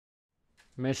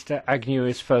Mr. Agnew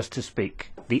is first to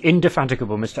speak. The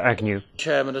indefatigable Mr. Agnew.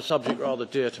 Chairman, a subject rather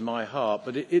dear to my heart,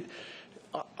 but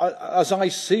as I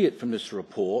see it from this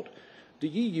report, the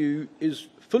EU is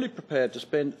fully prepared to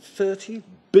spend €30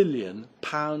 billion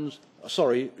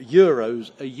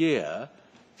euros a year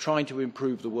trying to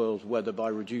improve the world's weather by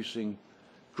reducing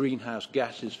greenhouse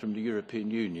gases from the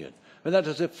European Union. And that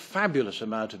is a fabulous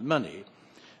amount of money.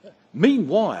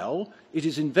 Meanwhile, it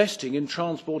is investing in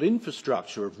transport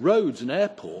infrastructure of roads and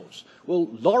airports. Well,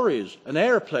 lorries and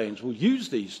aeroplanes will use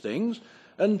these things,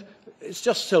 and it's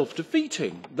just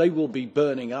self-defeating. They will be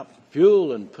burning up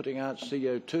fuel and putting out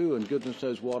CO2 and goodness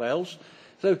knows what else.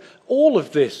 So all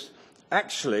of this,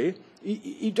 actually,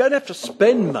 you don't have to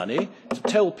spend money to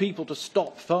tell people to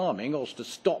stop farming or to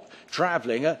stop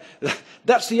travelling.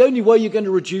 That's the only way you're going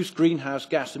to reduce greenhouse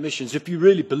gas emissions, if you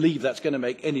really believe that's going to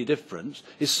make any difference,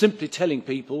 is simply telling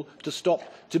people to stop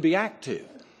to be active.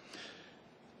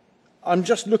 I'm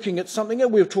just looking at something that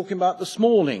we were talking about this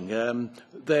morning.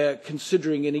 They're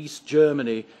considering in East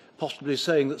Germany possibly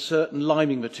saying that certain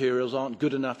liming materials aren't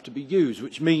good enough to be used,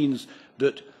 which means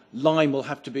that lime will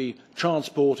have to be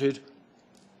transported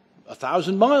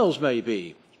 1,000 miles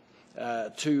maybe,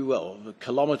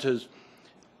 kilometres.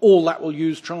 All that will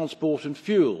use transport and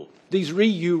fuel. These are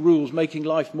EU rules making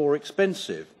life more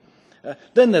expensive.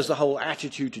 Then there's the whole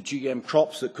attitude to GM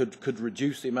crops that could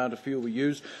reduce the amount of fuel we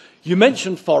use. You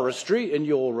mentioned forestry in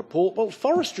your report. Well,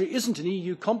 forestry isn't an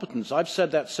EU competence. I've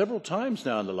said that several times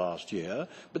now in the last year,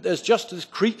 but there's just this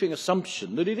creeping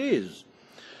assumption that it is.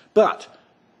 But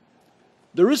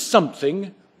there is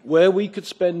something where we could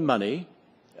spend money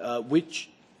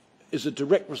which is a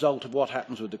direct result of what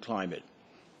happens with the climate.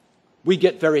 We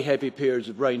get very heavy periods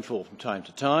of rainfall from time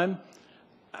to time,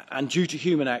 and due to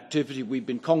human activity, we've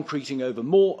been concreting over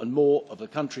more and more of the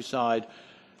countryside,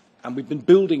 and we've been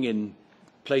building in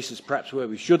places perhaps where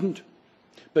we shouldn't,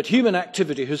 but human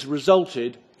activity has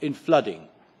resulted in flooding.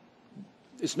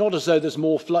 It's not as though there's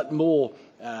more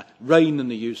rain than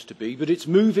there used to be, but it's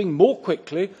moving more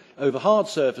quickly over hard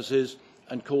surfaces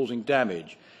and causing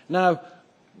damage. Now,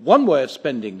 one way of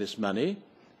spending this money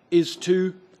is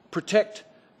to protect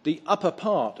the upper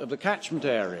part of the catchment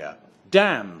area,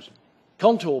 dams,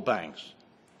 contour banks.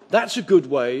 That's a good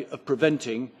way of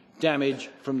preventing damage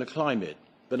from the climate,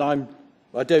 but I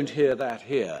don't hear that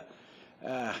here.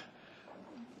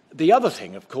 The other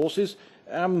thing, of course, is,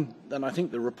 and I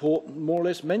think the report more or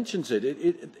less mentions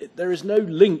it, there is no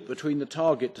link between the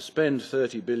target to spend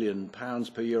 £30 billion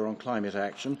per year on climate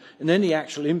action and any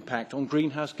actual impact on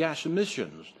greenhouse gas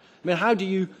emissions. I mean, how do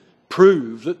you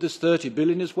prove that this £30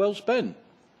 billion is well spent?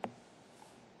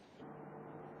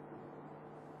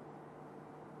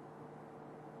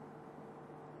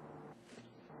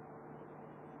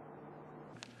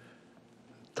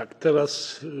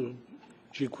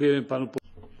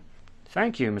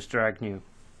 Thank you, Mr. Agnew.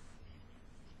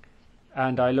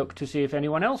 And I look to see if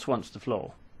anyone else wants the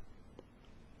floor.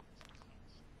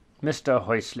 Mr.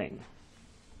 Häusling.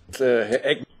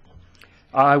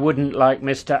 I wouldn't like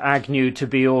Mr. Agnew to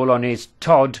be all on his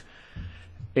Todd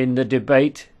in the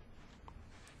debate.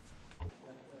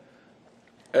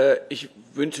 Ich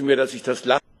wünsche mir, dass ich das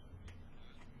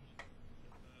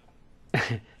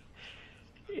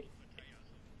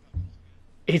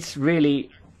It's really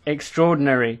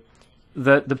extraordinary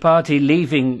that the party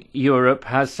leaving Europe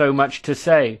has so much to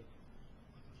say.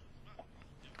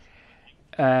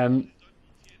 You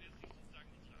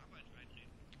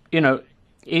know,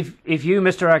 if you,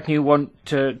 Mr. Agnew, want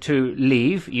to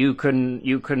leave, you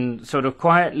can sort of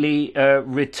quietly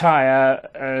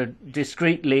retire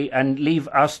discreetly and leave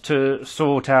us to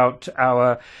sort out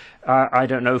our I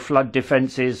don't know, flood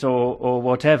defences or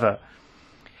whatever.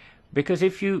 Because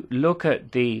if you look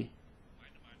at the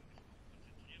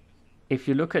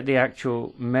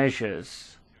actual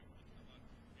measures,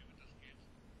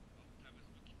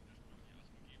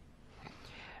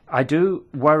 I do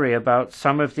worry about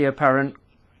some of the apparent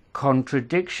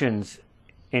contradictions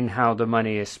in how the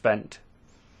money is spent.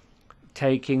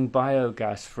 Taking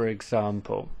biogas, for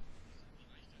example.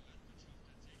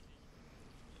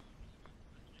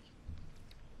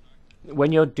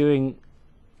 When you're doing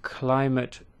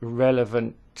climate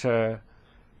relevant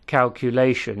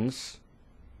calculations,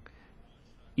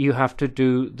 you have to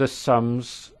do the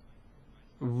sums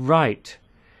right,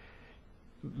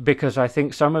 because I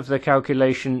think some of the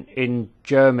calculation in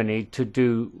Germany to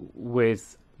do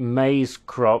with maize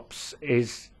crops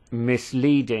is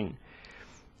misleading.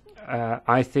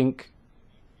 I think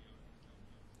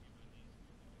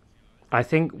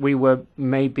we were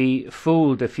maybe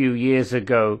fooled a few years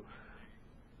ago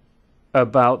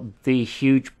about the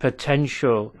huge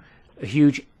potential,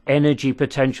 huge energy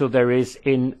potential there is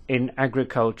in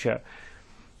agriculture.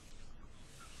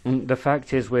 And the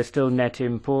fact is we're still net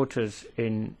importers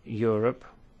in Europe.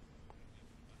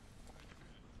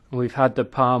 We've had the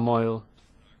palm oil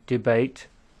debate,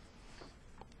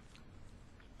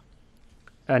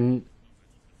 and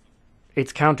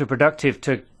it's counterproductive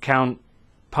to count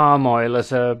palm oil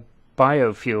as a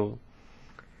biofuel.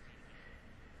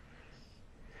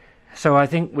 So I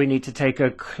think we need to take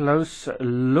a close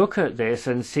look at this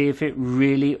and see if it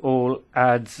really all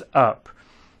adds up,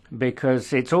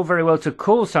 because it's all very well to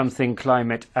call something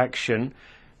climate action,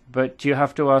 but you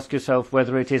have to ask yourself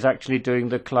whether it is actually doing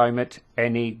the climate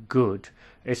any good,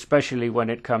 especially when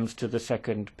it comes to the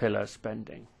second pillar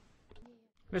spending.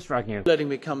 Mr. Agnew. Letting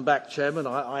me come back, Chairman,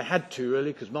 I had to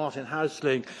really, because Martin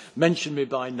Häusling mentioned me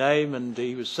by name, and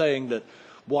he was saying that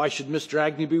why should Mr.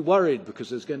 Agnew be worried, because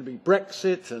there's going to be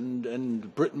Brexit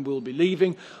and Britain will be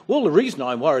leaving. Well, the reason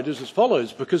I'm worried is as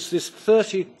follows, because this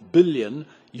 30 billion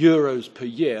euros per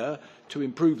year to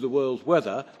improve the world's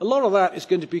weather, a lot of that is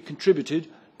going to be contributed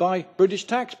by British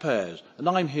taxpayers, and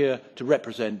I'm here to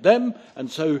represent them. And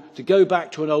so, to go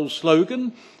back to an old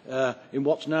slogan in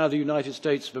what's now the United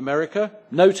States of America,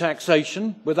 no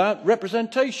taxation without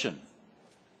representation.